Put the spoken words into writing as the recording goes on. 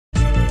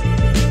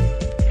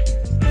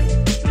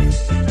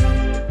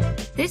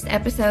This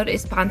episode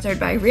is sponsored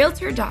by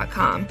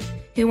Realtor.com,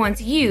 who wants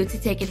you to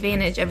take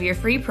advantage of your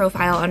free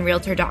profile on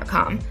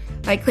Realtor.com.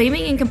 By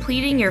claiming and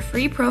completing your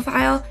free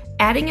profile,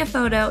 adding a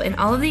photo, and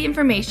all of the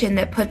information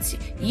that puts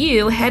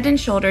you head and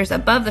shoulders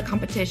above the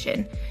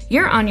competition,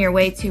 you're on your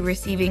way to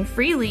receiving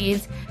free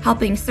leads,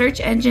 helping search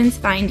engines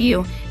find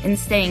you, and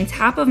staying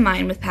top of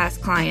mind with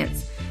past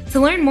clients. To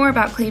learn more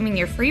about claiming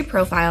your free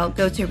profile,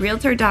 go to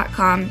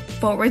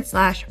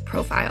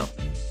Realtor.com/profile.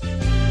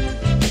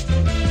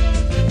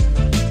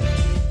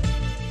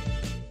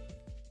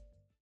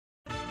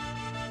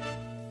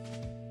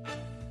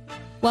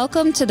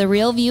 Welcome to the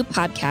Real View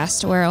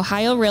podcast, where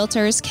Ohio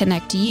Realtors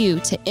connect you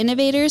to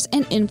innovators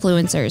and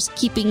influencers,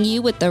 keeping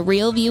you with the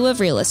real view of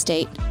real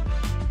estate.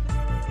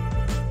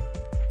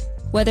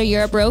 Whether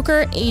you're a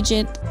broker,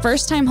 agent,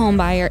 first-time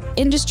homebuyer,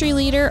 industry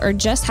leader, or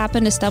just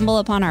happen to stumble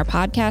upon our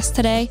podcast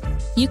today,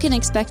 you can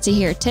expect to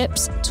hear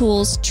tips,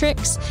 tools,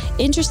 tricks,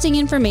 interesting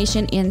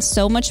information, and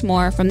so much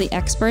more from the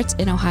experts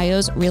in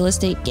Ohio's real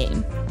estate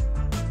game.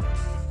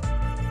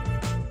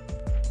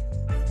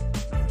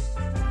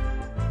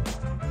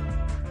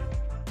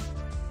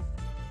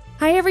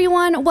 Hi,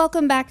 everyone.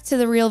 Welcome back to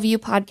the Real View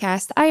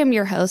podcast. I am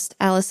your host,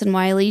 Allison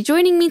Wiley.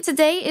 Joining me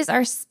today is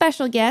our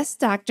special guest,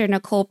 Dr.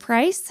 Nicole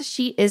Price.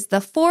 She is the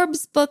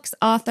Forbes Books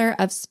author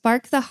of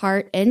Spark the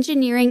Heart,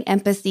 Engineering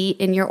Empathy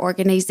in Your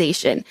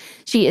Organization.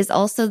 She is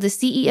also the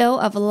CEO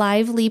of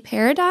Lively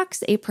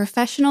Paradox, a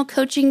professional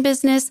coaching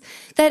business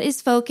that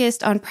is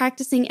focused on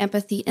practicing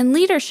empathy and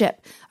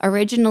leadership.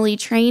 Originally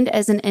trained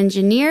as an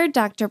engineer,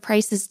 Dr.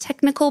 Price's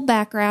technical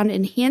background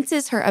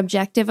enhances her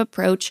objective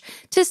approach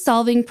to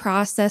solving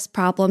process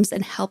problems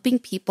and helping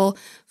people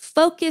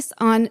focus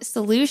on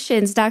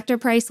solutions. Dr.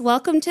 Price,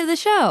 welcome to the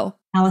show.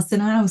 Allison,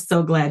 I'm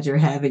so glad you're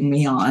having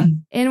me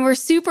on. And we're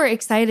super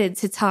excited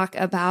to talk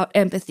about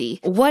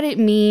empathy, what it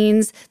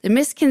means, the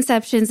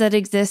misconceptions that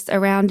exist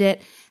around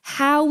it,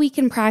 how we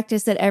can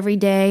practice it every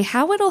day,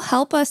 how it'll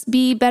help us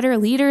be better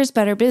leaders,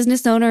 better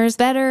business owners,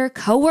 better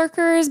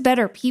coworkers,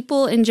 better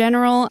people in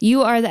general.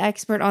 You are the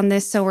expert on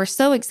this, so we're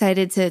so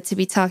excited to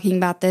be talking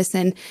about this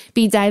and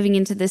be diving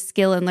into this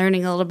skill and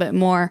learning a little bit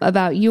more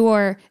about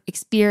your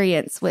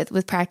experience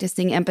with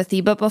practicing empathy.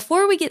 But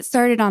before we get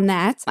started on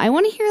that, I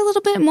want to hear a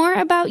little bit more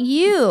about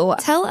you.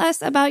 Tell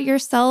us about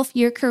yourself,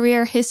 your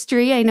career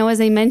history. I know,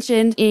 as I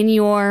mentioned in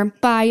your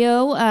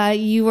bio,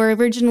 you were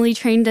originally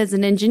trained as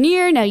an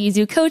engineer. Now you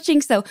do coaching.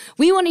 So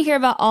we want to hear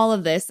about all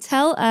of this.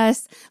 Tell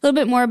us a little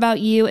bit more about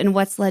you and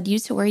what's led you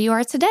to where you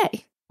are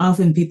today.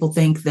 Often people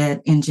think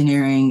that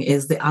engineering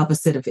is the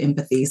opposite of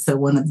empathy. So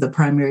one of the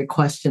primary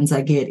questions I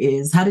get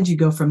is, how did you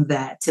go from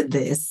that to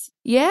this?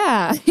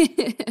 Yeah.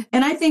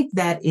 And I think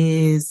that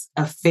is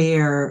a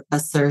fair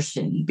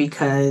assertion,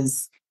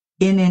 because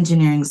in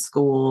engineering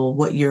school,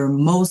 what you're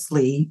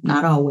mostly,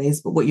 not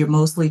always, but what you're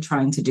mostly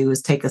trying to do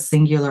is take a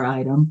singular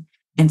item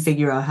and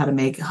figure out how to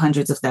make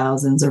hundreds of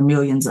thousands or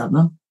millions of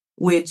them,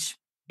 which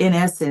in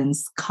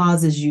essence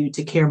causes you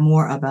to care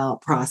more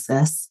about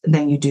process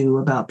than you do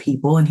about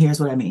people. And here's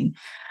what I mean.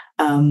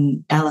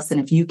 Allison,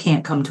 if you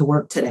can't come to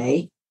work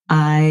today,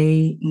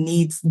 I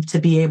need to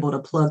be able to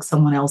plug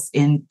someone else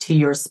into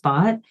your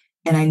spot,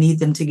 and I need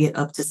them to get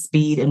up to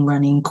speed and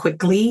running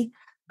quickly.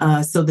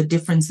 So the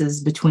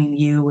differences between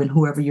you and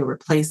whoever your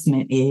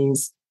replacement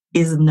is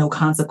of no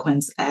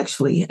consequence,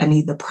 actually. I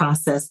need the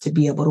process to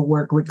be able to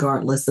work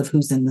regardless of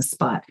who's in the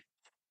spot.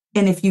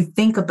 And if you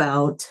think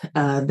about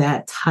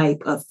that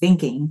type of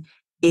thinking,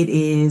 it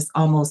is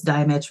almost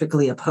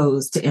diametrically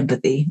opposed to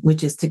empathy,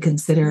 which is to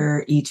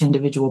consider each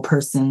individual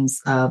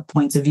person's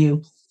points of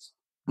view.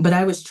 But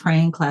I was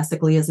trained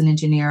classically as an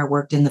engineer. I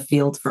worked in the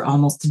field for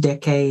almost a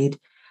decade.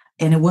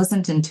 And it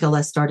wasn't until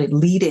I started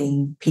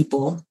leading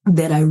people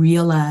that I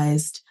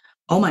realized,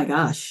 oh my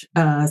gosh,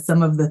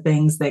 some of the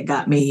things that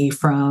got me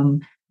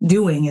from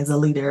doing as a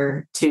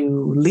leader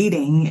to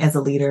leading as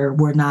a leader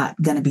were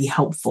not going to be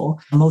helpful.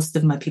 Most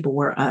of my people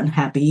were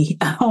unhappy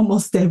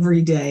almost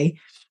every day.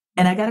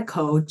 And I got a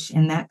coach,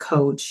 and that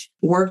coach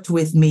worked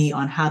with me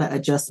on how to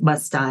adjust my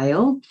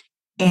style.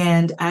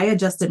 And I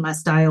adjusted my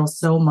style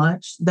so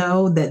much,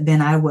 though, that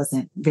then I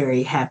wasn't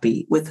very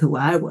happy with who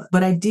I was.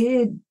 But I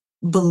did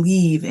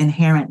believe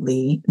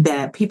inherently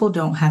that people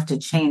don't have to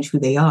change who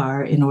they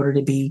are in order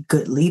to be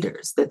good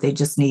leaders, that they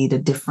just need a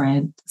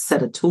different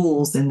set of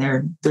tools in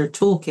their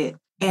toolkit.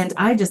 And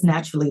I just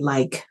naturally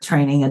like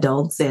training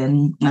adults.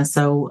 And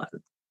so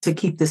to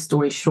keep this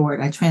story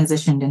short, I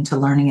transitioned into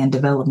learning and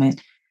development,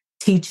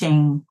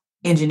 teaching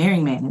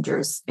engineering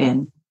managers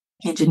and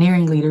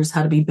engineering leaders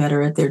how to be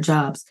better at their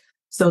jobs.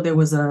 So there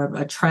was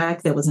a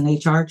track that was an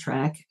HR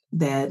track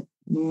that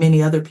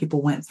many other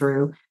people went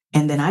through.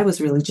 And then I was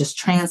really just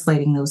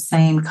translating those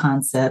same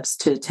concepts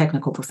to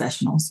technical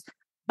professionals.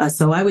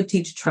 So I would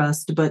teach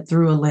trust, but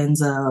through a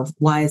lens of,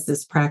 why is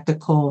this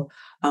practical?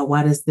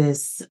 Why does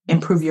this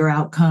improve your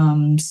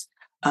outcomes?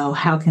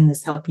 How can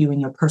this help you in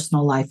your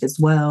personal life as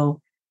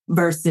well?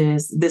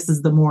 Versus, this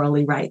is the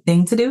morally right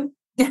thing to do.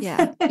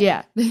 Yeah.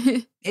 Yeah.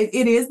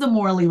 It is the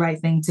morally right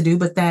thing to do,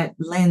 but that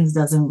lens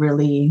doesn't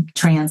really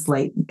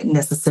translate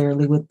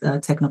necessarily with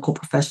technical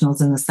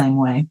professionals in the same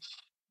way.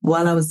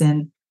 While I was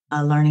in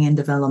learning and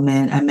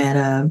development, I met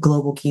a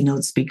global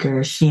keynote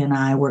speaker. She and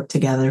I worked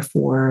together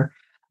for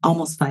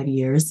almost 5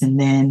 years. And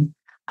then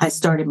I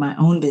started my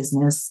own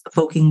business,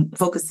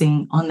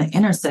 focusing on the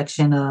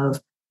intersection of,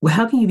 well,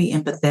 how can you be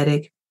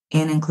empathetic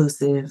and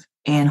inclusive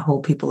and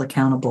hold people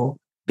accountable?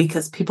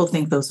 Because people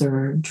think those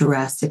are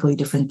drastically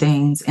different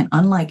things. And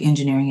unlike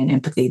engineering and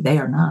empathy, they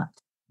are not.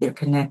 They're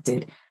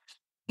connected.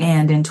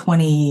 And in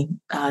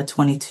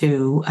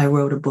 2022, I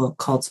wrote a book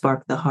called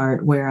Spark the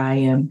Heart, where I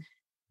am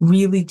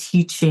really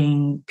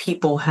teaching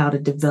people how to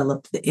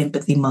develop the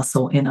empathy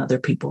muscle in other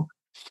people.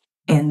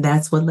 And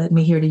that's what led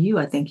me here to you.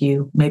 I think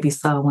you maybe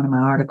saw one of my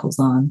articles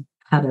on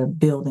how to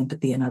build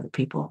empathy in other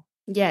people.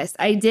 Yes,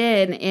 I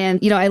did. And,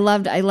 I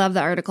love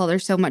the article.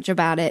 There's so much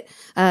about it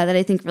that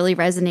I think really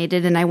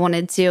resonated. And I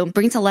wanted to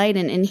bring to light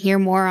and hear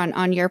more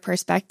on your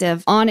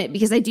perspective on it,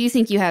 because I do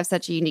think you have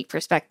such a unique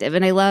perspective.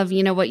 And I love,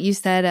 what you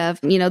said of,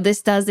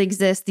 this does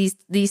exist.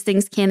 These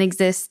things can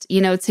exist,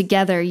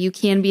 together. You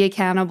can be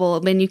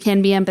accountable, and you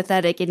can be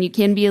empathetic, and you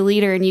can be a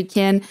leader, and you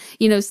can,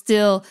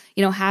 still,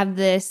 have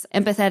this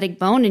empathetic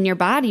bone in your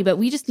body. But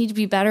we just need to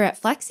be better at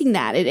flexing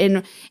that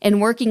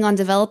and working on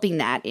developing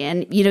that.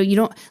 And, you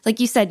don't, like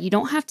you said, you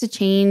don't have to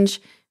change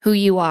who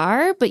you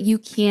are, but you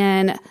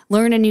can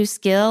learn a new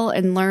skill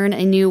and learn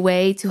a new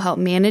way to help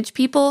manage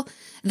people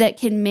that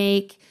can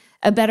make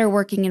a better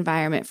working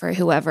environment for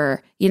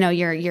whoever,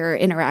 you're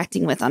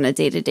interacting with on a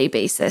day-to-day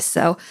basis.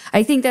 So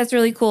I think that's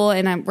really cool.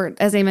 And we're,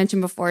 as I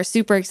mentioned before,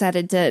 super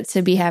excited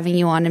to be having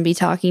you on and be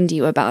talking to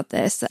you about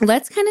this.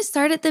 Let's kind of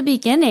start at the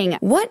beginning.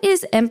 What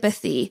is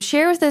empathy?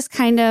 Share with us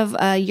kind of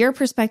your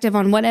perspective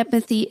on what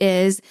empathy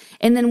is,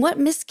 and then what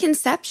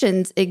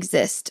misconceptions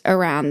exist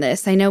around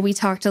this. I know we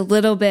talked a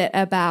little bit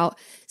about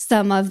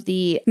some of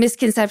the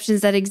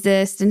misconceptions that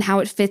exist and how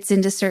it fits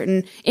into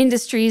certain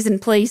industries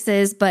and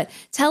places, but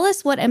tell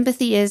us what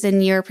empathy is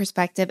in your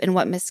perspective and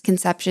what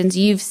misconceptions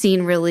you've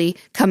seen really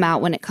come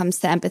out when it comes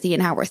to empathy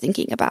and how we're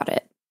thinking about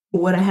it.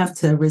 What I have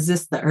to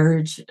resist the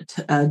urge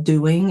to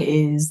doing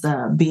is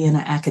being an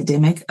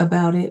academic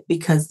about it,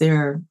 because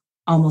there are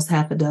almost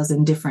half a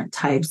dozen different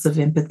types of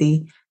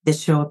empathy that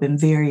show up in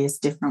various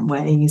different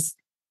ways.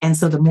 And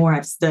so the more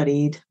I've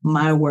studied,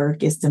 my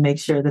work is to make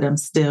sure that I'm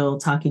still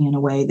talking in a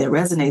way that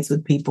resonates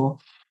with people.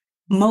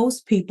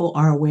 Most people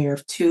are aware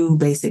of two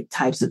basic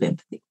types of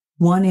empathy.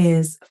 One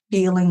is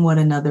feeling what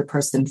another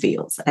person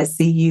feels. I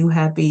see you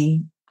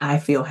happy, I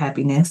feel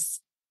happiness.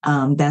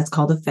 That's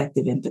called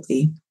affective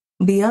empathy.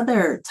 The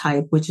other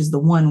type, which is the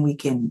one we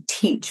can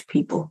teach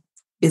people,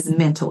 is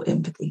mental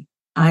empathy.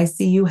 I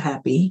see you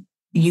happy,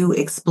 you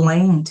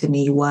explain to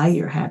me why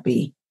you're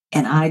happy,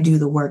 and I do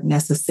the work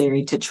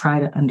necessary to try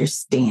to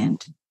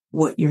understand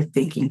what you're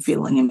thinking,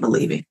 feeling, and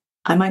believing.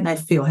 I might not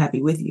feel happy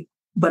with you,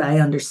 but I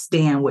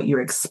understand what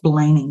you're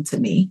explaining to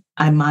me.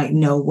 I might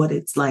know what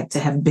it's like to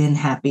have been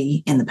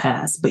happy in the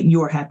past, but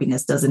your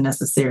happiness doesn't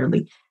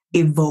necessarily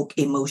evoke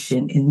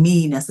emotion in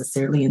me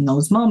necessarily in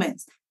those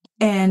moments.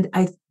 And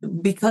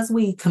because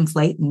we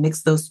conflate and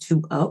mix those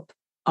two up,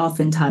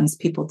 oftentimes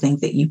people think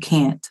that you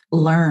can't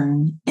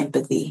learn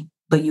empathy,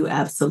 but you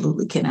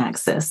absolutely can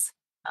access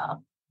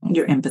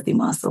your empathy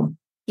muscle.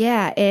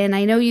 Yeah. And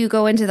I know you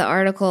go into the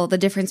article, the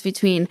difference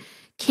between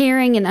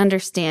caring and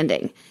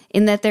understanding,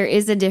 in that there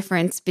is a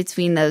difference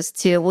between those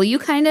two. Will you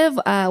kind of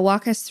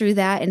walk us through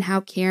that and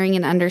how caring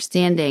and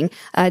understanding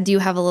do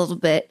have a little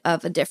bit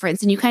of a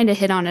difference? And you kind of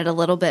hit on it a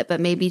little bit, but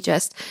maybe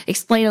just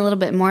explain a little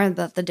bit more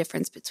about the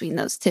difference between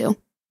those two.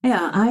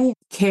 Yeah, I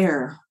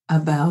care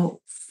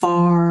about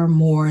far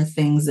more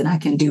things than I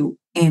can do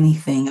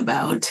anything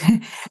about.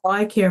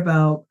 I care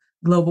about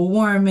global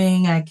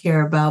warming. I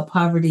care about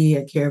poverty.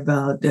 I care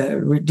about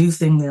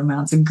reducing the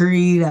amounts of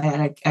greed.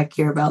 I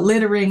care about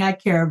littering. I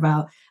care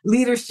about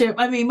leadership.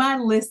 I mean, my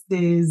list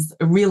is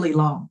really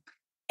long.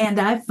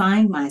 And I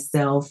find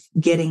myself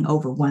getting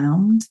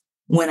overwhelmed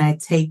when I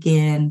take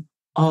in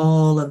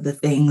all of the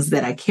things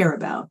that I care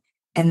about.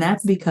 And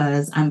that's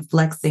because I'm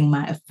flexing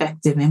my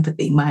affective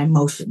empathy, my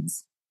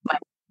emotions. My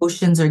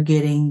emotions are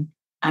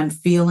I'm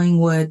feeling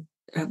what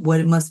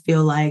it must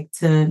feel like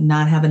to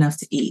not have enough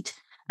to eat.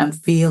 I'm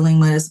feeling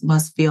what it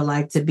must feel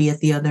like to be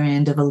at the other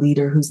end of a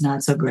leader who's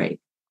not so great.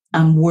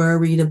 I'm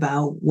worried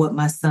about what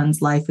my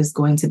son's life is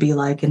going to be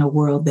like in a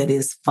world that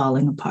is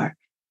falling apart.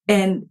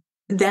 And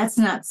that's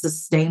not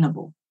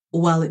sustainable.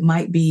 While it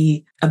might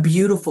be a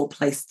beautiful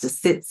place to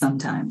sit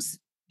sometimes,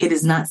 it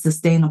is not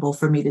sustainable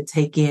for me to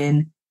take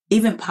in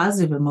even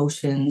positive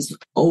emotions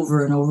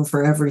over and over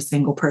for every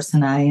single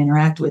person I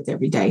interact with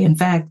every day. In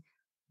fact,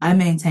 I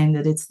maintain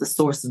that it's the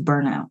source of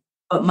burnout.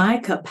 But my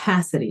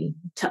capacity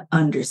to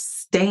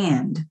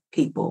understand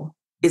people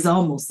is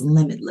almost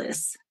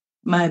limitless.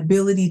 My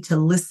ability to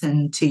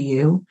listen to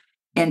you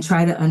and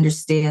try to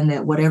understand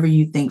that whatever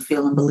you think,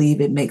 feel, and believe,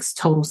 it makes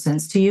total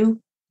sense to you,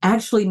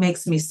 actually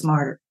makes me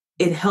smarter.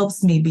 It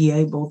helps me be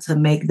able to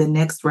make the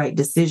next right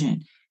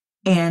decision.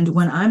 And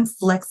when I'm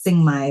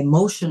flexing my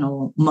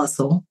emotional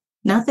muscle,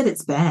 not that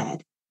it's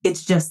bad,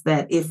 it's just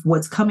that if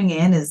what's coming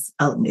in is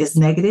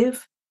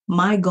negative,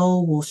 my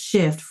goal will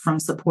shift from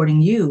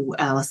supporting you,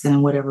 Allison,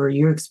 and whatever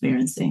you're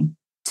experiencing,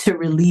 to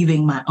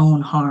relieving my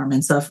own harm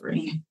and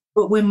suffering.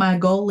 But when my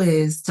goal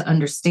is to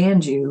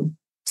understand you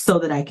so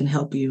that I can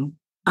help you,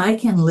 I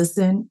can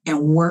listen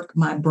and work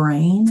my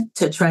brain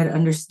to try to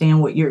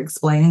understand what you're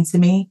explaining to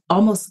me,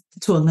 almost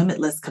to a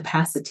limitless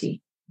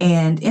capacity.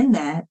 And in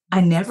that,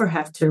 I never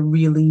have to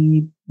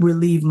really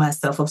relieve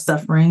myself of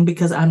suffering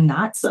because I'm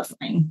not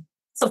suffering.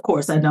 So of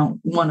course, I don't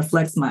want to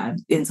flex my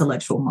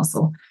intellectual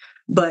muscle.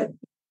 But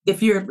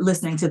if you're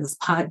listening to this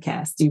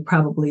podcast, you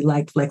probably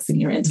like flexing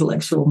your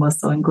intellectual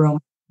muscle and growing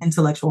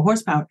intellectual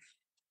horsepower.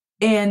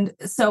 And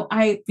so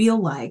I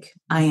feel like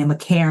I am a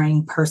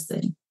caring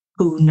person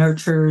who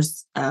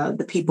nurtures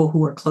the people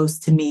who are close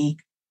to me.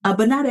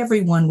 But not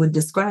everyone would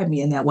describe me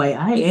in that way.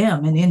 I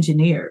am an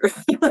engineer.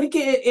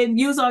 And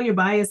use all your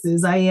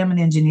biases. I am an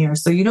engineer.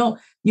 So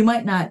you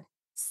might not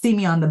see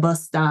me on the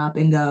bus stop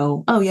and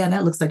go, oh yeah,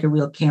 that looks like a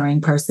real caring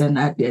person.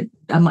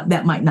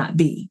 That might not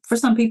be. For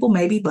some people,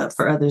 maybe, but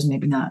for others,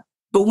 maybe not.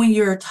 But when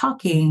you're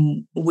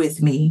talking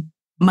with me,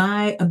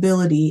 my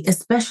ability,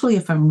 especially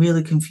if I'm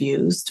really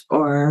confused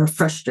or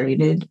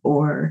frustrated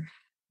or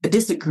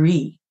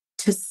disagree,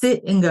 to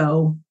sit and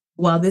go,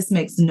 while this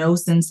makes no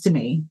sense to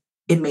me,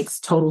 it makes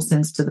total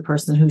sense to the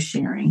person who's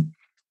sharing.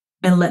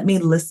 And let me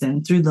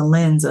listen through the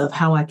lens of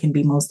how I can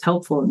be most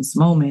helpful in this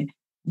moment.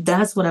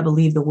 That's what I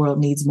believe the world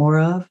needs more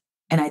of.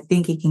 And I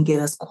think it can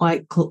get us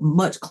quite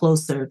much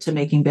closer to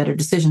making better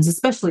decisions,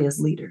 especially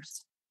as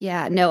leaders.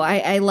 Yeah, no,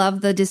 I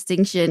love the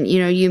distinction,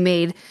 you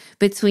made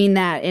between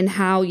that and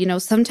how,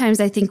 sometimes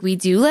I think we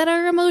do let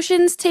our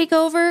emotions take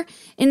over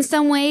in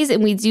some ways,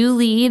 and we do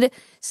lead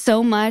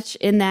so much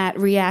in that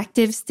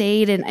reactive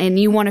state, and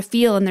you want to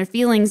feel in their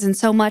feelings, and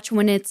so much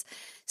when it's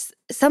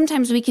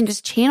sometimes we can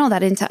just channel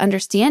that into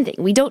understanding.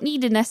 We don't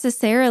need to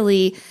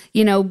necessarily,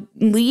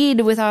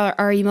 lead with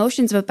our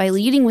emotions, but by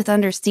leading with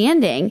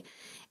understanding,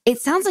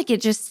 it sounds like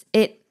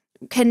it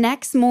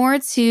connects more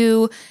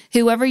to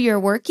whoever you're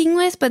working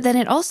with, but then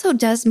it also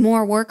does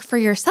more work for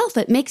yourself.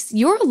 It makes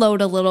your load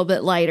a little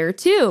bit lighter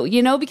too,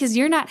 because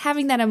you're not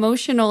having that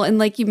emotional. And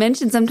like you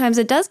mentioned, sometimes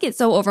it does get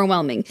so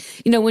overwhelming,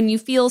 when you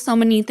feel so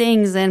many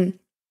things and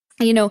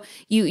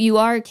you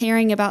are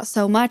caring about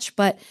so much,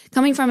 but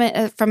coming from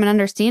an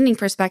understanding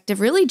perspective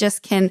really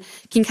just can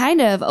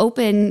kind of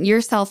open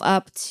yourself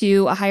up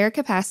to a higher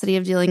capacity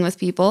of dealing with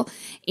people,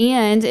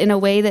 and in a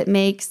way that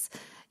makes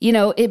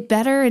it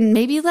better and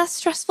maybe less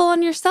stressful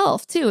on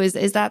yourself too.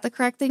 Is that the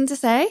correct thing to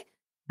say?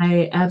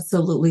 I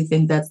absolutely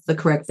think that's the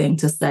correct thing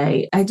to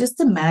say. I just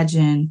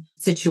imagine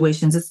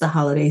situations, it's the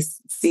holiday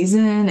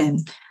season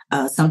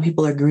and some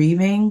people are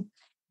grieving.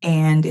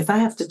 And if I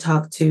have to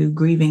talk to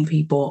grieving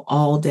people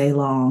all day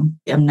long,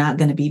 I'm not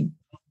going to be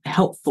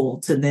helpful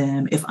to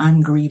them if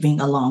I'm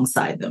grieving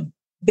alongside them.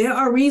 There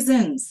are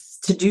reasons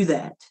to do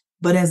that.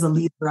 But as a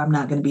leader, I'm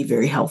not going to be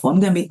very helpful.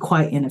 I'm going to be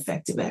quite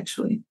ineffective,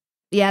 actually.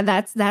 Yeah,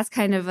 that's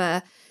kind of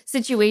a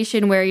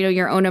situation where,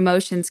 your own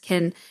emotions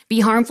can be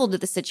harmful to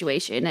the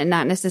situation and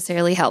not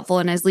necessarily helpful.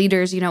 And as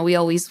leaders, we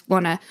always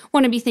want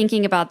to be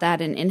thinking about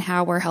that and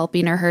how we're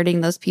helping or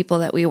hurting those people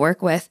that we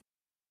work with.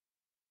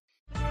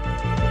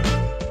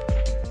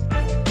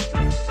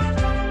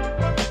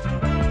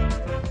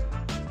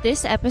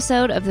 This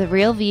episode of The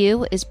Real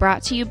View is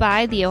brought to you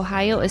by the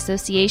Ohio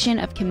Association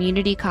of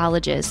Community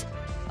Colleges.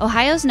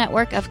 Ohio's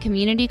network of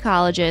community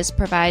colleges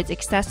provides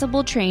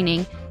accessible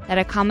training that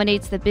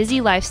accommodates the busy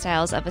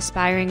lifestyles of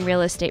aspiring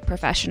real estate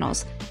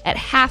professionals at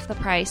half the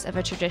price of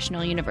a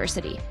traditional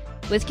university.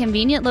 With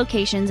convenient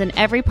locations in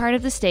every part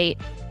of the state,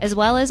 as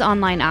well as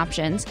online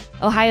options,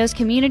 Ohio's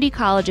community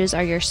colleges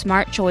are your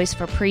smart choice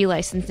for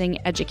pre-licensing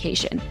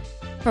education.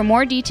 For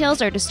more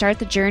details or to start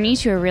the journey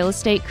to a real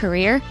estate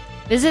career,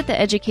 visit the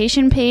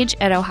education page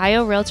at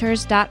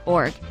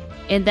ohiorealtors.org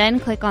and then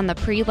click on the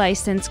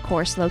pre-license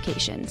course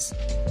locations.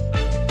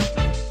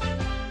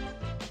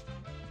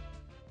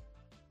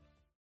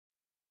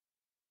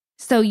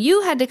 So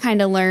you had to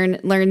kind of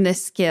learn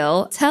this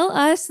skill. Tell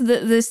us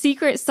the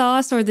secret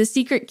sauce or the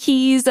secret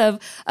keys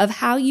of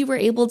how you were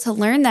able to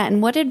learn that,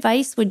 and what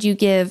advice would you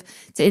give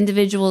to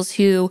individuals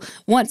who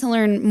want to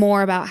learn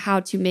more about how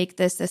to make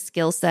this a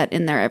skill set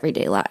in their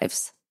everyday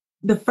lives?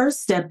 The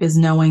first step is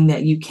knowing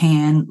that you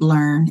can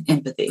learn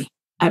empathy.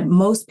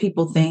 Most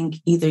people think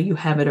either you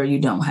have it or you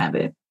don't have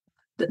it.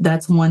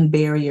 That's one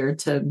barrier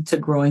to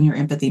growing your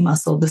empathy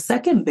muscle. The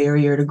second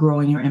barrier to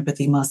growing your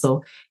empathy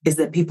muscle is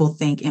that people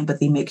think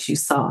empathy makes you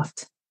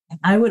soft.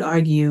 I would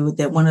argue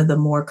that one of the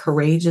more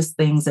courageous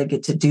things I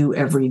get to do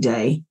every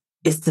day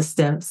is to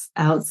step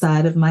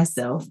outside of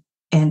myself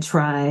and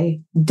try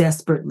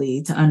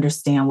desperately to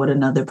understand what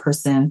another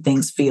person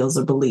thinks, feels,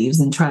 or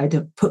believes, and try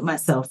to put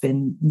myself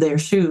in their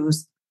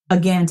shoes,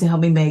 again, to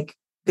help me make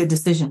good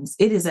decisions.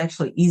 It is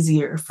actually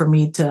easier for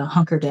me to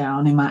hunker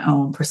down in my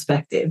own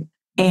perspective.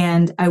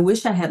 And I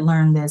wish I had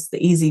learned this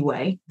the easy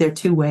way. There are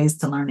two ways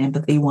to learn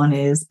empathy. One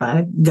is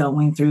by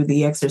going through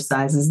the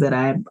exercises that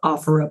I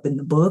offer up in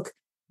the book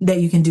that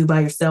you can do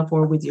by yourself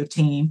or with your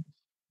team.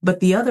 But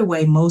the other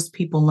way most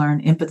people learn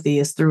empathy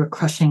is through a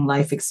crushing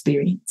life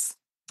experience.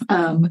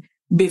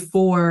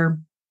 Before,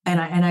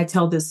 and I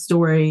tell this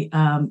story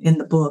in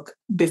the book,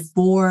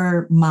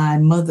 before my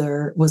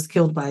mother was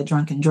killed by a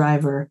drunken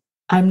driver,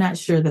 I'm not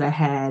sure that I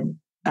had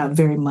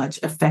very much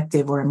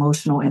effective or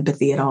emotional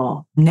empathy at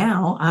all.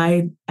 Now,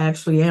 I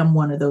actually am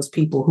one of those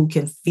people who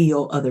can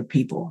feel other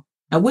people.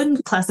 I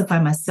wouldn't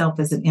classify myself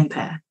as an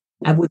empath.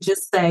 I would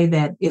just say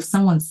that if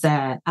someone's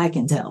sad, I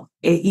can tell.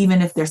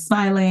 Even if they're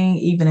smiling,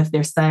 even if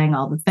they're saying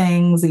all the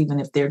things, even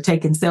if they're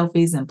taking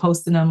selfies and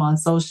posting them on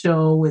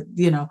social with,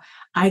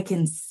 I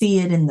can see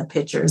it in the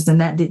pictures.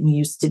 And that didn't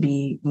used to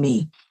be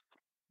me.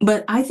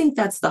 But I think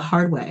that's the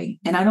hard way.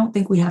 And I don't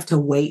think we have to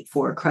wait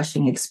for a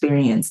crushing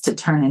experience to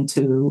turn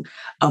into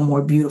a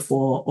more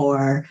beautiful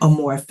or a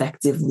more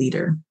effective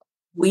leader.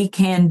 We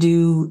can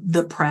do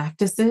the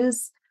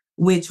practices,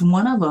 which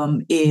one of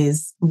them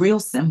is real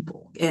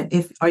simple.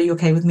 And are you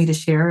okay with me to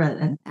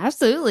share?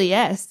 Absolutely.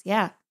 Yes.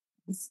 Yeah.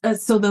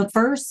 So the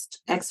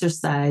first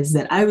exercise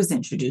that I was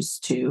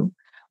introduced to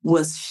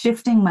was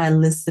shifting my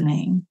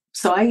listening.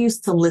 So I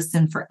used to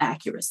listen for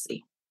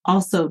accuracy,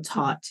 also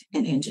taught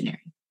in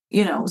engineering.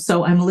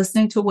 So I'm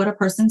listening to what a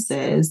person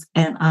says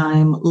and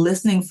I'm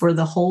listening for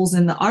the holes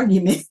in the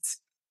argument.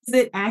 Is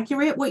it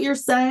accurate what you're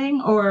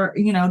saying? Or,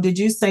 did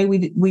you say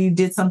we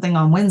did something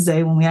on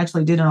Wednesday when we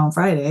actually did it on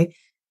Friday?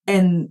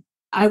 And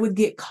I would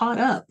get caught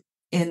up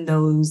in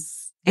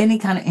any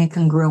kind of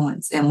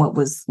incongruence and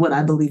what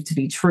I believe to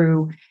be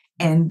true.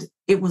 And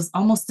it was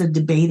almost a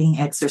debating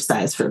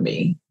exercise for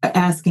me,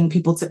 asking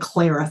people to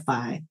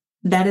clarify.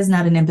 That is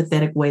not an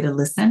empathetic way to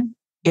listen.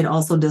 It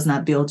also does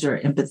not build your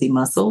empathy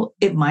muscle.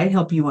 It might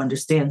help you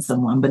understand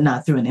someone, but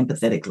not through an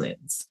empathetic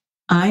lens.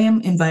 I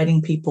am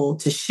inviting people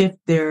to shift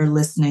their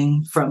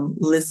listening from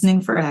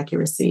listening for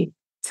accuracy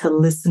to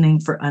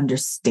listening for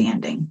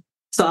understanding.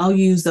 So I'll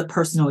use a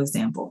personal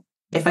example.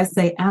 If I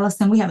say,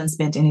 Allison, we haven't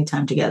spent any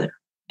time together,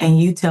 and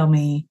you tell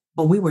me,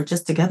 well, we were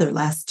just together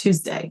last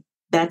Tuesday.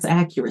 That's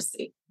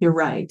accuracy. You're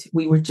right.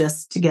 We were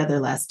just together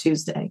last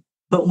Tuesday.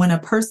 But when a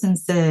person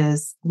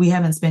says, we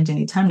haven't spent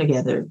any time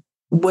together,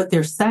 what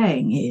they're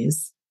saying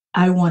is,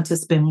 I want to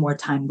spend more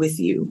time with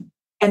you.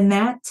 And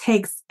that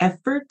takes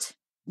effort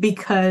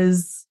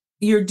because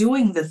you're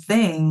doing the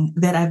thing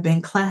that I've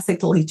been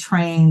classically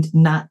trained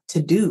not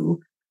to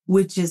do,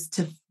 which is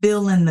to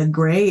fill in the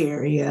gray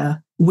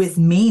area with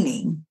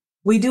meaning.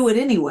 We do it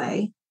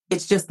anyway.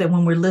 It's just that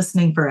when we're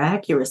listening for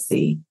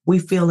accuracy, we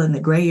fill in the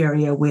gray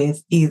area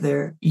with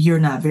either you're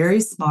not very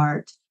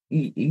smart,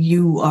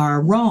 you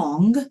are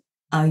wrong,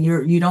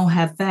 you don't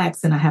have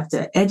facts, and I have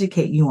to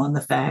educate you on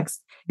the facts.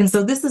 And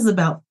so this is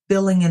about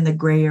filling in the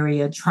gray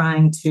area,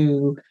 trying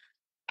to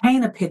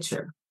paint a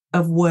picture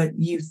of what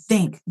you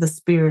think the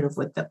spirit of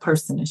what that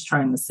person is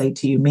trying to say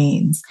to you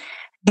means.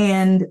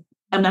 And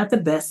I'm not the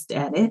best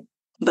at it,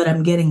 but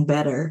I'm getting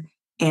better.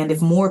 And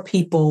if more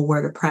people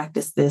were to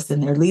practice this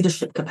in their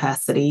leadership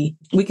capacity,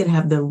 we could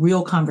have the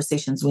real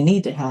conversations we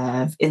need to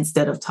have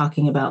instead of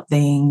talking about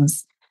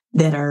things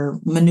that are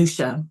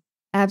minutia.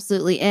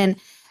 Absolutely. And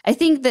I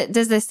think that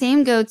does the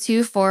same go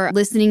too for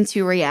listening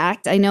to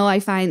react. I know I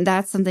find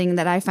that's something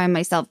that I find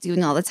myself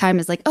doing all the time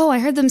is like, oh, I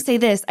heard them say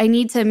this. I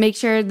need to make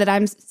sure that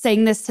I'm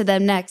saying this to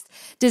them next.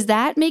 Does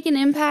that make an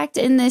impact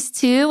in this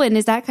too? And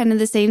is that kind of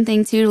the same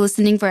thing too,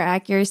 listening for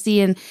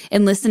accuracy and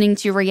listening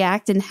to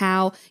react, and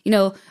how,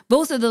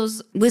 both of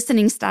those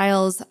listening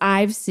styles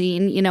I've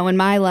seen, in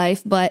my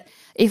life. But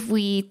if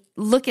we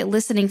look at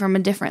listening from a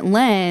different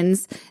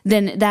lens,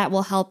 then that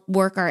will help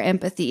work our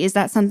empathy. Is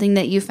that something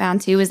that you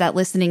found too? Is that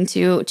listening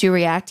to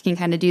react can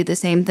kind of do the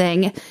same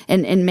thing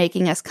in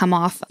making us come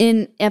off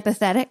in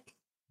empathetic?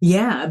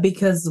 Yeah,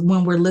 because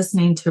when we're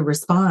listening to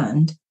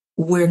respond,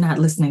 we're not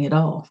listening at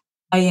all.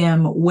 I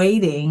am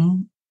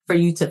waiting for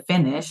you to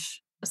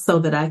finish so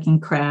that I can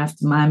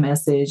craft my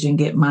message and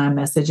get my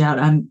message out.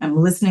 I'm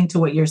listening to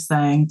what you're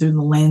saying through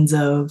the lens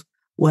of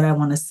what I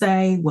want to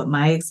say, what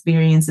my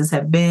experiences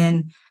have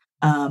been,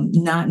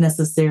 not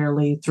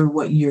necessarily through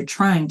what you're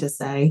trying to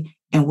say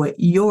and what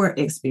your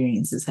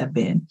experiences have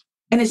been.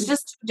 And it's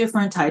just two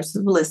different types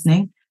of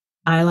listening.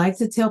 I like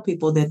to tell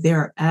people that there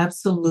are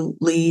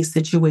absolutely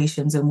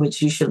situations in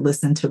which you should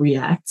listen to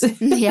react.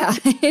 Yeah.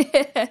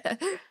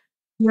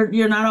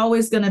 You're not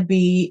always going to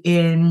be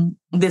in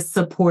this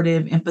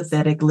supportive,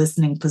 empathetic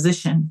listening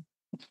position.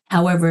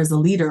 However, as a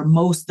leader,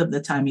 most of the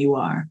time you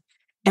are.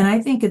 And I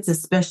think it's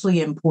especially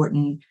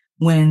important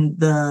when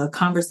the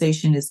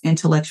conversation is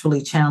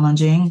intellectually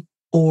challenging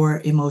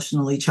or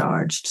emotionally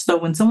charged. So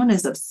when someone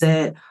is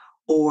upset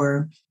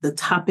or the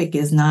topic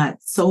is not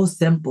so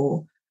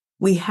simple,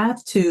 we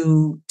have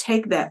to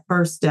take that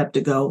first step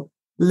to go,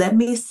 let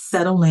me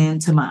settle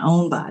into my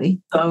own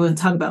body. So I'm going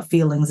to talk about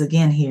feelings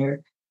again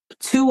here.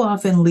 Too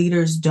often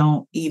leaders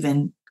don't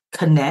even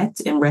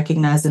connect and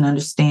recognize and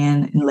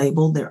understand and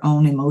label their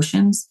own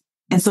emotions.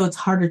 And so it's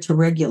harder to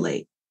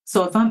regulate.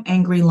 So if I'm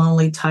angry,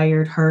 lonely,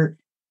 tired, hurt,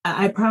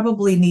 I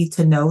probably need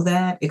to know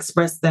that,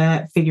 express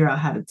that, figure out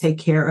how to take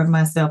care of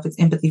myself. It's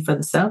empathy for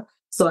the self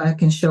so I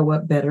can show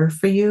up better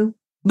for you.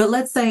 But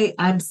let's say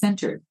I'm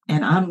centered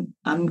and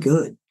I'm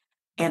good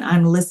and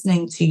I'm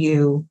listening to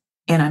you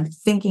and I'm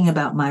thinking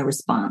about my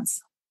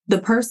response. The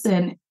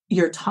person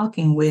you're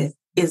talking with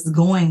is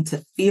going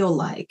to feel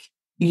like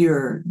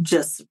you're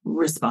just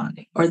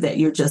responding or that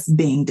you're just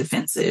being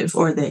defensive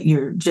or that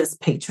you're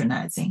just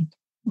patronizing.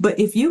 But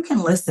if you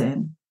can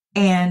listen,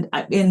 and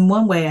in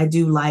one way, I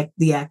do like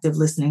the active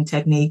listening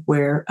technique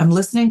where I'm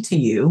listening to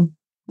you,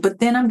 but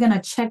then I'm going to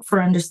check for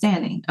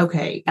understanding.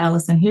 Okay,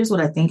 Allison, here's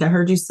what I think I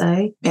heard you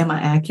say. Am I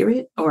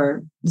accurate?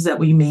 Or is that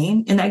what you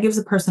mean? And that gives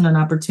a person an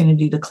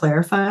opportunity to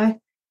clarify.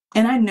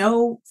 And I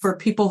know for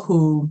people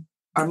who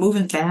are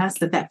moving fast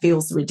that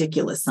feels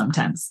ridiculous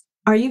sometimes.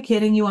 Are you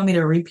kidding? You want me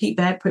to repeat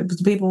back to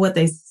people what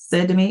they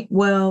said to me?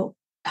 Well,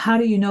 how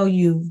do you know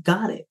you've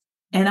got it?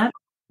 And I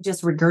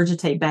just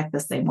regurgitate back the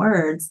same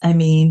words. I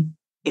mean,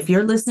 if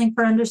you're listening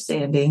for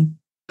understanding,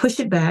 push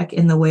it back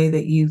in the way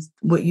that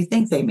what you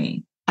think they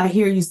mean. I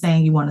hear you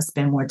saying you want to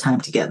spend more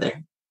time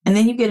together. And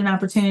then you get an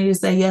opportunity to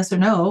say yes or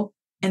no.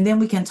 And then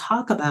we can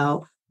talk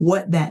about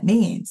what that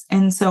means.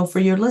 And so for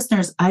your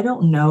listeners, I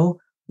don't know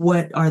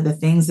what are the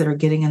things that are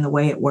getting in the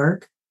way at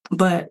work,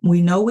 but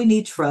we know we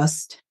need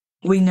trust.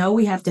 We know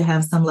we have to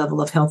have some level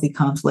of healthy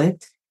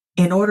conflict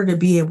in order to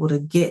be able to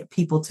get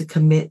people to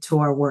commit to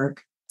our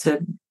work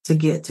to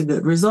get to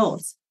good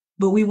results.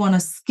 But we want to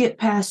skip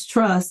past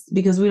trust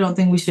because we don't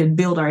think we should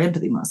build our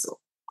empathy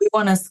muscle. We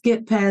want to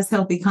skip past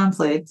healthy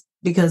conflict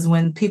because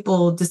when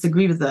people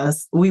disagree with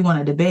us, we want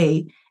to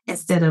debate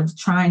instead of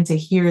trying to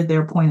hear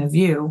their point of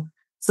view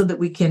so that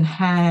we can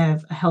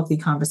have a healthy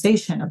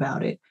conversation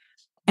about it.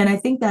 And I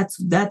think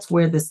that's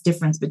where this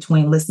difference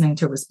between listening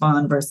to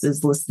respond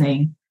versus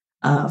listening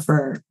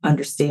for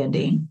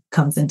understanding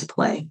comes into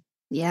play.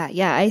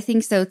 Yeah, I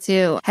think so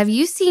too. Have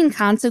you seen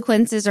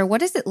consequences, or what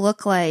does it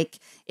look like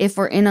if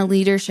we're in a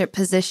leadership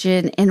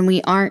position and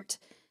we aren't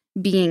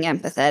being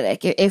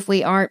empathetic, if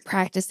we aren't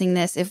practicing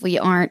this, if we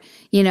aren't,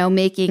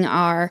 making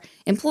our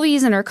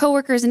employees and our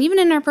coworkers and even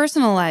in our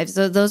personal lives,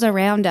 those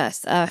around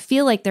us,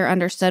 feel like they're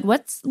understood?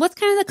 What's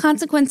kind of the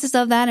consequences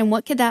of that, and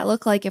what could that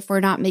look like if we're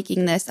not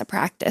making this a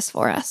practice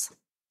for us?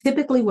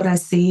 Typically, what I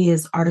see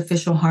is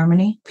artificial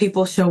harmony.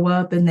 People show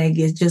up and they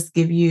just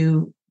give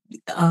you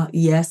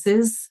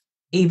yeses,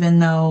 even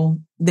though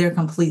they're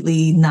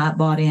completely not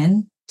bought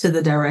in to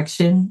the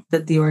direction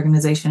that the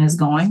organization is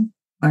going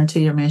or to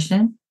your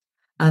mission.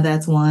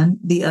 That's one.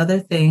 The other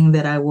thing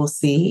that I will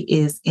see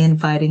is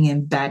infighting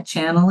and back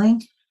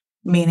channeling,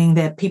 meaning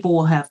that people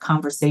will have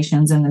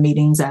conversations in the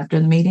meetings after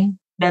the meeting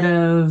instead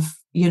of,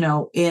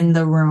 in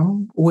the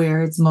room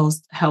where it's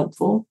most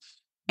helpful.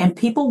 And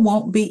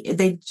people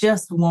they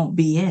just won't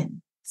be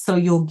in. So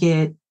you'll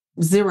get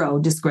zero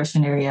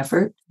discretionary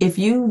effort. If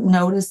you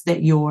notice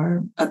that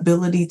your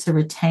ability to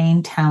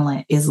retain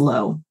talent is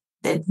low,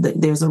 that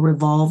there's a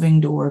revolving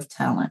door of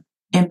talent,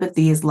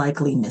 empathy is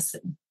likely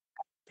missing.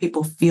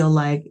 People feel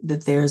like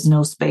that there's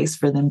no space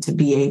for them to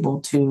be able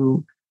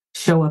to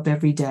show up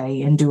every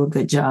day and do a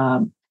good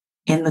job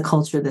in the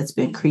culture that's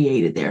been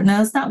created there.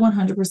 Now, it's not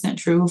 100%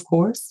 true, of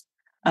course,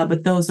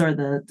 but those are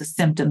the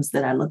symptoms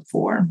that I look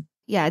for.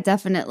 Yeah,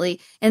 definitely.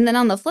 And then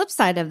on the flip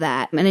side of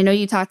that, and I know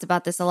you talked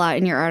about this a lot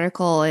in your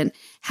article, and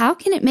how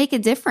can it make a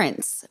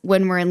difference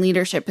when we're in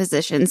leadership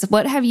positions?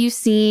 What have you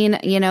seen,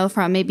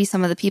 from maybe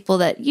some of the people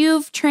that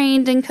you've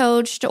trained and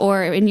coached,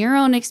 or in your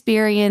own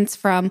experience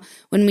from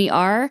when we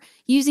are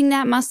using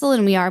that muscle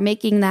and we are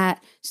making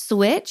that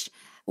switch?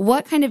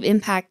 What kind of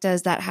impact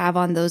does that have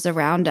on those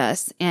around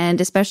us?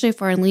 And especially if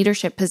we're in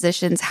leadership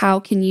positions, how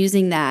can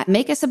using that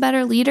make us a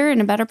better leader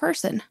and a better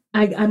person?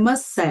 I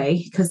must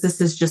say, because this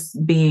is just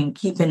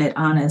keeping it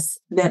honest,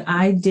 that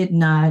I did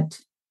not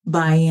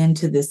buy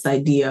into this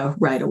idea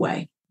right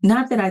away.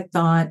 Not that I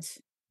thought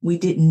we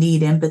didn't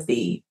need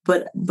empathy,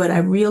 but I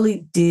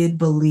really did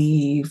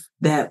believe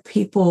that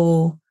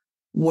people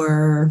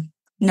were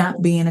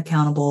not being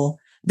accountable.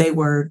 They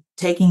were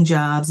taking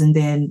jobs and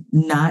then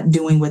not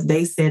doing what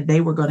they said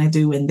they were going to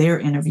do in their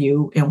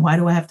interview. And why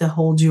do I have to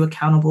hold you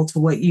accountable to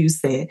what you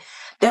said?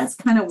 That's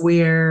kind of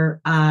where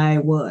I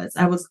was.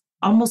 I was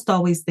almost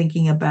always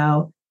thinking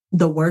about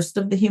the worst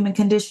of the human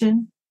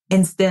condition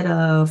instead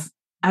of,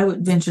 I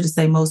would venture to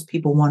say most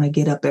people want to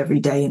get up every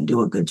day and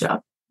do a good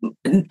job.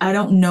 I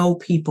don't know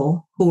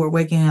people who are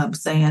waking up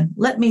saying,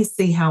 let me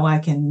see how I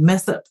can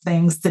mess up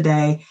things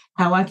today,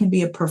 how I can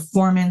be a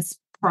performance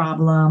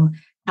problem,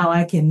 how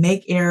I can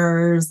make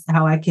errors,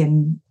 how I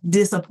can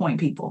disappoint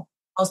people.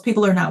 Most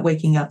people are not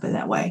waking up in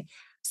that way.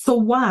 So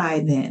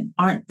why then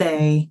aren't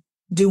they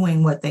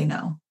doing what they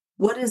know?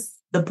 What is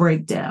the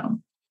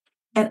breakdown?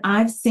 And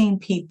I've seen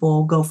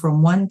people go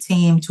from one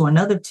team to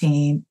another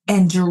team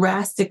and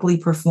drastically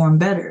perform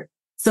better.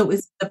 So is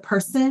it the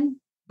person,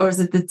 or is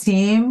it the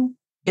team?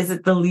 Is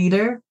it the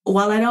leader?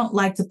 While I don't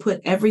like to put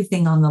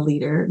everything on the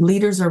leader,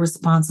 leaders are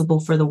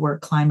responsible for the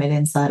work climate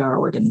inside our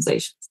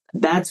organizations.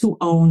 That's who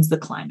owns the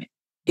climate.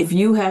 If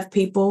you have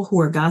people who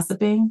are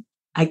gossiping,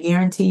 I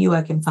guarantee you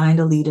I can find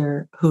a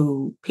leader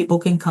who people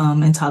can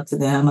come and talk to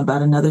them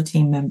about another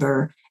team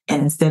member.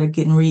 And instead of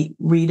getting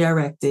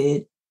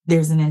redirected,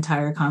 there's an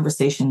entire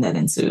conversation that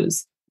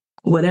ensues.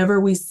 Whatever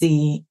we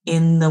see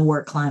in the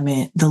work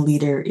climate, the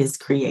leader is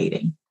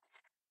creating.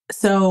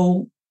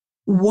 So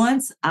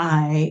once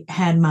I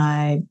had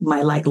my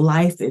like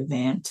life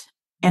event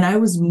and I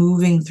was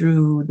moving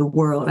through the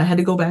world, I had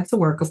to go back to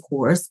work, of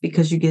course,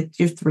 because you get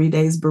your 3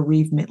 days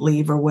bereavement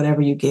leave or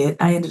whatever you get.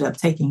 I ended up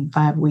taking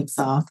 5 weeks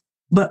off,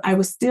 but I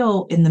was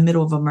still in the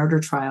middle of a murder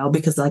trial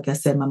because, like I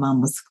said, my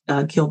mom was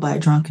killed by a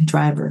drunken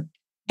driver.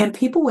 And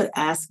people would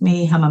ask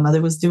me how my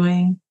mother was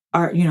doing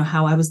or,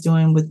 how I was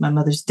doing with my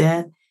mother's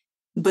death.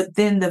 But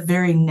then the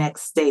very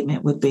next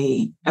statement would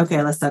be,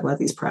 okay, let's talk about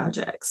these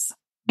projects.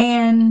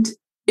 And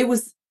it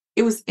was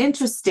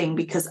interesting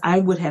because I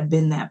would have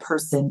been that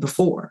person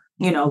before.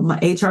 My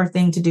HR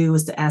thing to do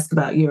was to ask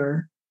about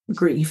your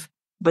grief,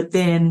 but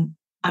then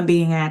I'm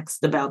being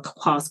asked about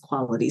cost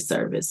quality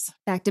service.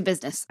 Back to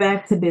business.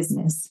 Back to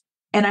business.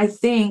 And I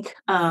think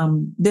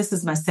this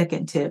is my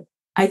second tip.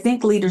 I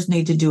think leaders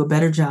need to do a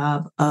better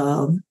job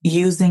of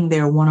using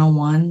their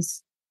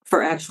one-on-ones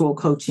for actual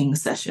coaching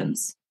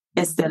sessions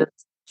instead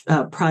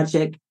of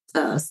project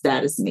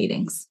status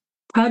meetings.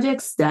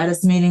 Project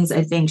status meetings,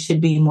 I think,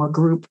 should be more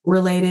group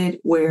related,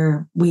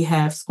 where we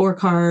have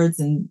scorecards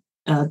and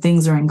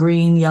things are in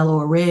green, yellow,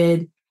 or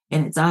red,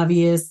 and it's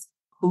obvious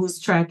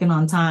who's tracking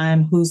on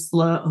time, who's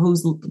slow,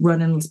 who's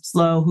running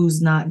slow,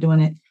 who's not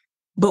doing it.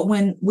 But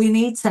when we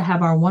need to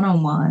have our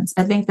one-on-ones,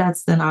 I think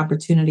that's an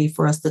opportunity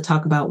for us to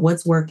talk about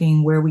what's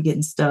working, where we're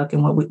getting stuck,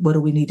 and what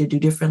do we need to do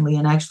differently,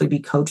 and actually be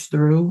coached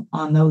through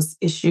on those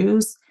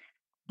issues.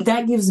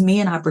 That gives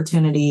me an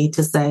opportunity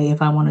to say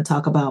if I want to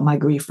talk about my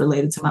grief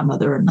related to my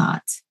mother or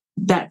not.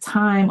 That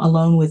time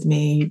alone with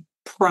me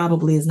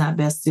probably is not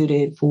best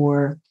suited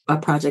for a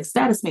project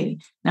status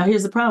meeting. Now,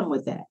 here's the problem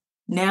with that.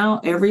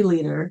 Now, every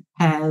leader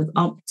has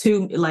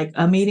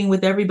a meeting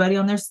with everybody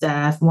on their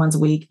staff once a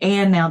week,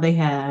 and now they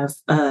have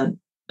a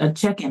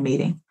check-in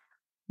meeting.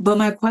 But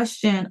my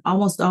question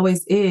almost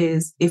always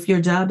is, if your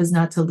job is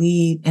not to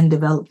lead and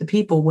develop the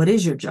people, what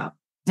is your job?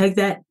 Like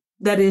that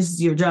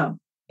is your job.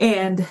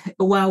 And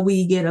while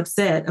we get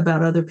upset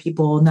about other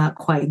people not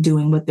quite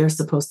doing what they're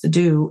supposed to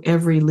do,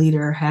 every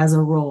leader has a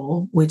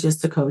role, which is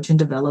to coach and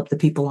develop the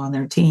people on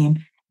their team.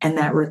 And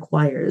that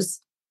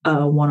requires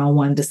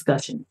one-on-one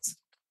discussions.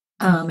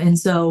 And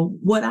so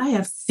what I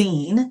have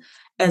seen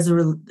as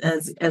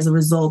a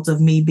result of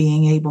me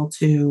being able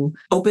to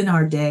open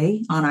our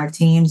day on our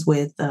teams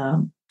with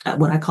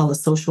what I call a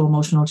social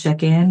emotional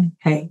check-in.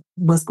 Hey,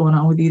 what's going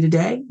on with you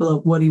today?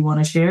 Look, what do you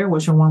want to share?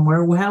 What's your one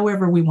word?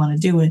 However we want to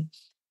do it.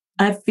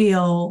 I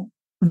feel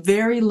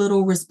very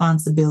little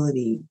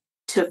responsibility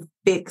to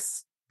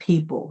fix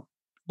people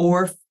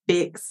or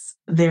fix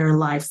their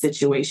life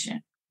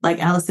situation. Like,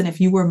 Allison,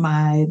 if you were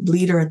my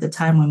leader at the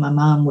time when my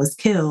mom was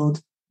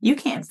killed, you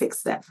can't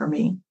fix that for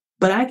me.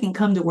 But I can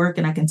come to work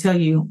and I can tell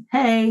you,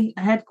 hey,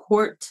 I had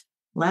court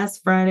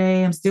last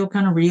Friday. I'm still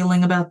kind of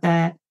reeling about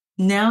that.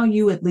 Now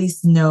you at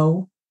least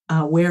know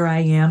where I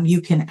am.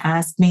 You can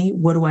ask me,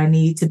 what do I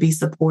need to be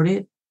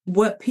supported?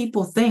 What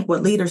people think,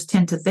 what leaders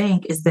tend to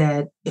think, is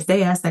that if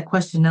they ask that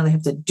question, now they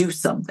have to do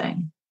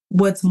something.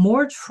 What's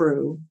more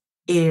true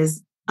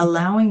is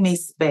allowing me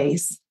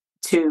space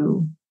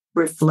to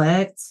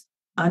reflect,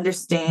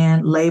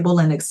 understand, label,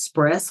 and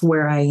express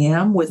where I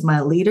am with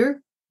my leader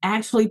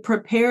actually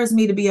prepares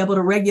me to be able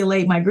to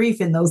regulate my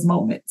grief in those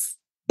moments.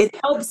 It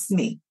helps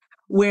me.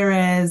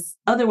 Whereas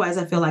otherwise,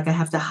 I feel like I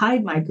have to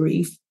hide my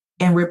grief,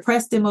 and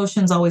repressed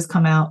emotions always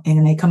come out,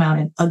 and they come out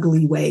in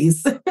ugly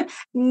ways,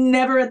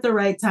 never at the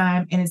right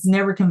time. And it's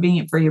never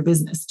convenient for your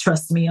business.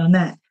 Trust me on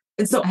that.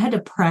 And so I had to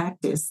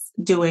practice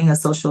doing a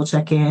social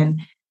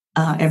check-in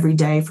every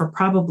day for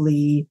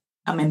probably,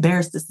 I'm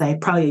embarrassed to say,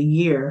 probably a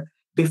year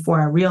before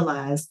I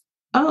realized,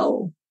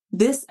 oh,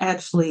 this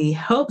actually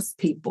helps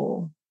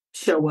people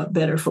show up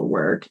better for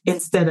work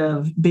instead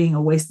of being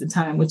a waste of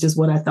time, which is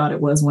what I thought it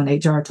was when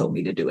HR told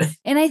me to do it.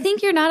 And I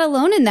think you're not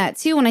alone in that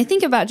too. When I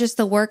think about just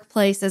the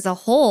workplace as a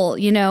whole,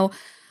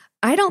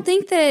 I don't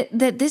think that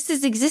this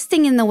is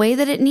existing in the way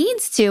that it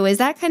needs to. Is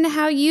that kind of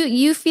how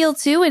you feel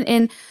too?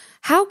 And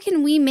how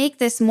can we make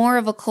this more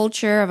of a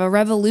culture, of a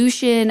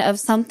revolution, of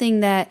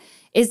something that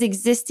is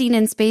existing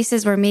in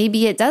spaces where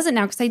maybe it doesn't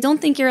now? Because I don't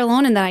think you're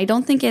alone in that. I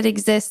don't think it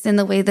exists in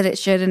the way that it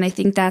should. And I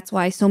think that's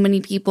why so many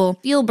people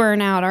feel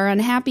burnout, are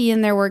unhappy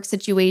in their work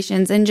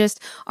situations, and just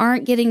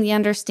aren't getting the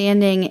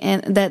understanding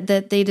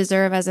that they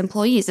deserve as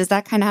employees. Is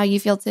that kind of how you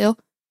feel too?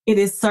 It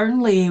is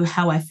certainly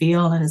how I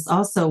feel. And it's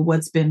also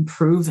what's been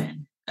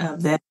proven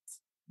that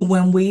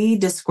when we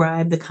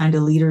describe the kind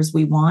of leaders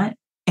we want,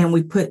 and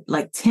we put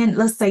like 10,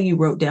 let's say you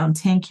wrote down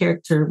 10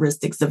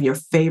 characteristics of your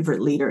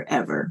favorite leader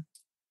ever,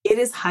 it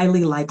is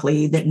highly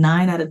likely that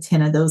 9 out of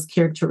 10 of those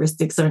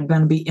characteristics are going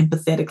to be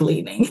empathetic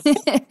leaning.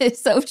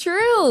 So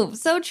true.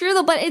 So true,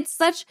 though. But it's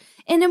such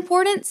an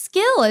important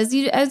skill,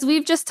 as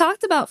we've just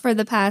talked about for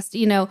the past,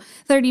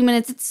 30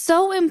 minutes. It's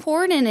so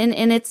important,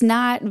 and it's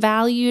not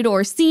valued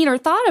or seen or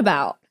thought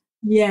about.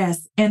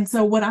 Yes. And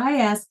so what I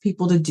ask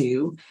people to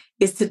do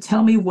is to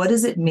tell me, what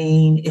does it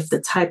mean if the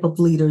type of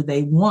leader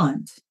they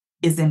want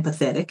is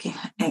empathetic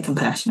and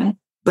compassionate,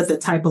 but the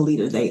type of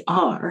leader they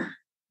are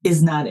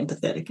is not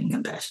empathetic and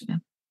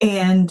compassionate?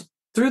 And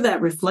through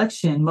that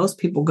reflection, most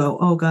people go,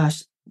 oh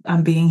gosh,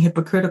 I'm being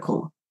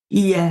hypocritical.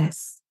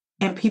 Yes.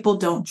 And people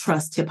don't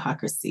trust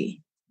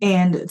hypocrisy.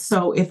 And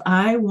so if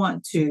I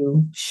want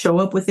to show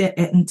up with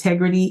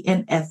integrity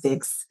and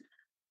ethics,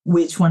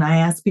 which when I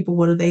ask people,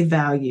 what do they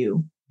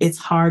value? It's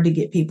hard to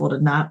get people to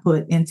not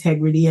put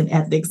integrity and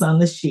ethics on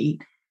the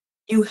sheet.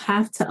 You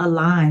have to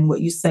align what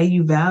you say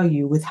you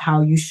value with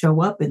how you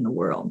show up in the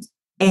world.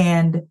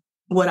 And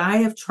what I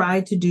have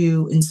tried to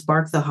do in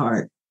Spark the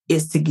Heart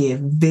is to give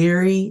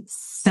very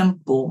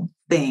simple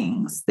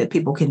things that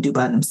people can do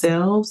by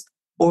themselves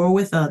or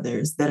with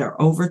others that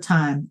are over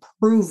time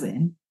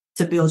proven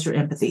to build your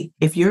empathy.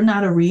 If you're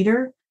not a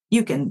reader,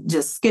 you can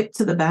just skip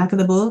to the back of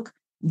the book.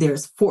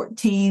 There's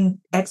 14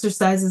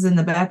 exercises in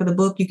the back of the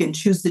book. You can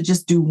choose to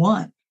just do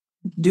one.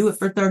 Do it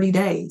for 30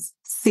 days.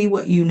 See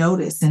what you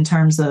notice in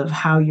terms of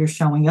how you're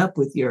showing up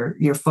with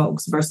your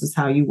folks versus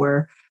how you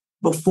were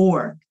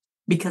before.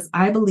 Because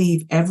I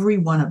believe every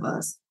one of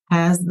us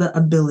has the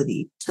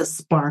ability to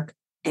spark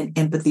an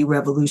empathy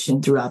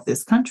revolution throughout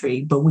this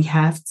country, but we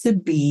have to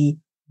be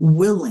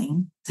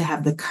willing to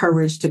have the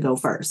courage to go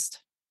first.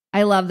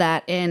 I love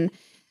that. And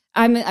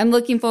I'm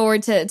looking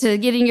forward to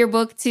getting your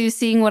book, to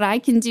seeing what I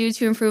can do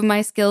to improve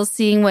my skills,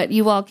 seeing what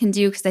you all can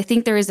do, because I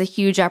think there is a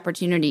huge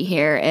opportunity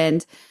here.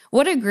 And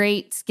what a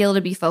great skill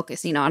to be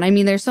focusing on. I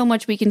mean, there's so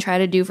much we can try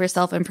to do for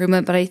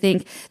self-improvement, but I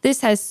think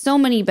this has so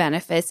many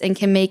benefits and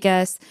can make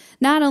us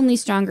not only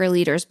stronger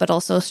leaders, but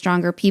also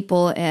stronger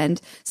people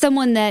and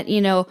someone that,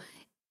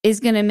 is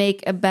going to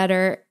make a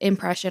better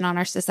impression on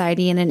our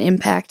society and an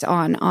impact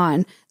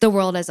on the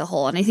world as a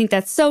whole. And I think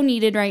that's so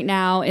needed right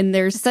now. And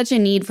there's such a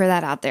need for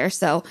that out there.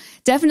 So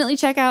definitely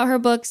check out her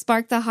book,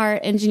 Spark the Heart,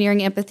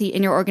 Engineering Empathy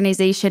in Your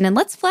Organization. And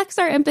let's flex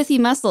our empathy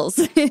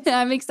muscles.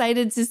 I'm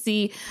excited to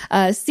see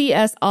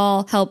us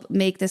all help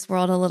make this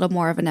world a little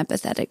more of an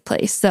empathetic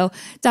place. So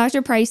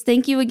Dr. Price,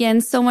 thank you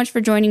again so much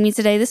for joining me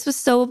today. This was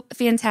so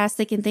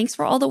fantastic. And thanks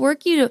for all the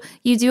work you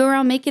do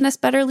around making us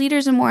better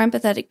leaders and more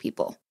empathetic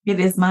people. It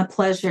is my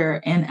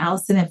pleasure. And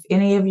Allison, if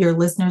any of your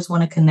listeners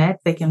want to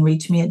connect, they can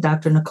reach me at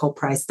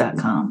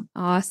drnicoleprice.com.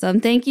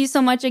 Awesome. Thank you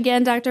so much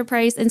again, Dr.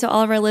 Price. And to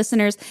all of our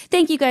listeners,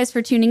 thank you guys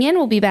for tuning in.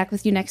 We'll be back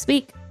with you next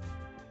week.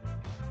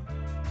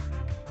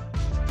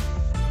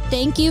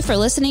 Thank you for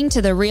listening to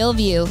The Real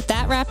View.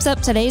 That wraps up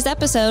today's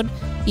episode.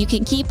 You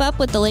can keep up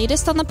with the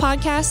latest on the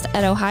podcast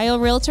at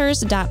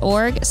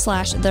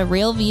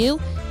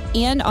ohiorealtors.org/therealview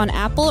and on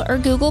Apple or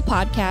Google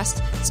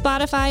Podcast,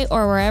 Spotify,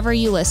 or wherever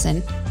you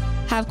listen.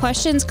 Have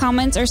questions,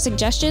 comments, or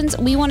suggestions?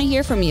 We want to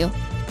hear from you.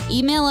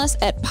 Email us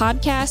at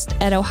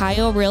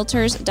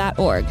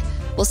podcast@ohiorealtors.org.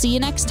 We'll see you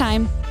next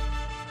time.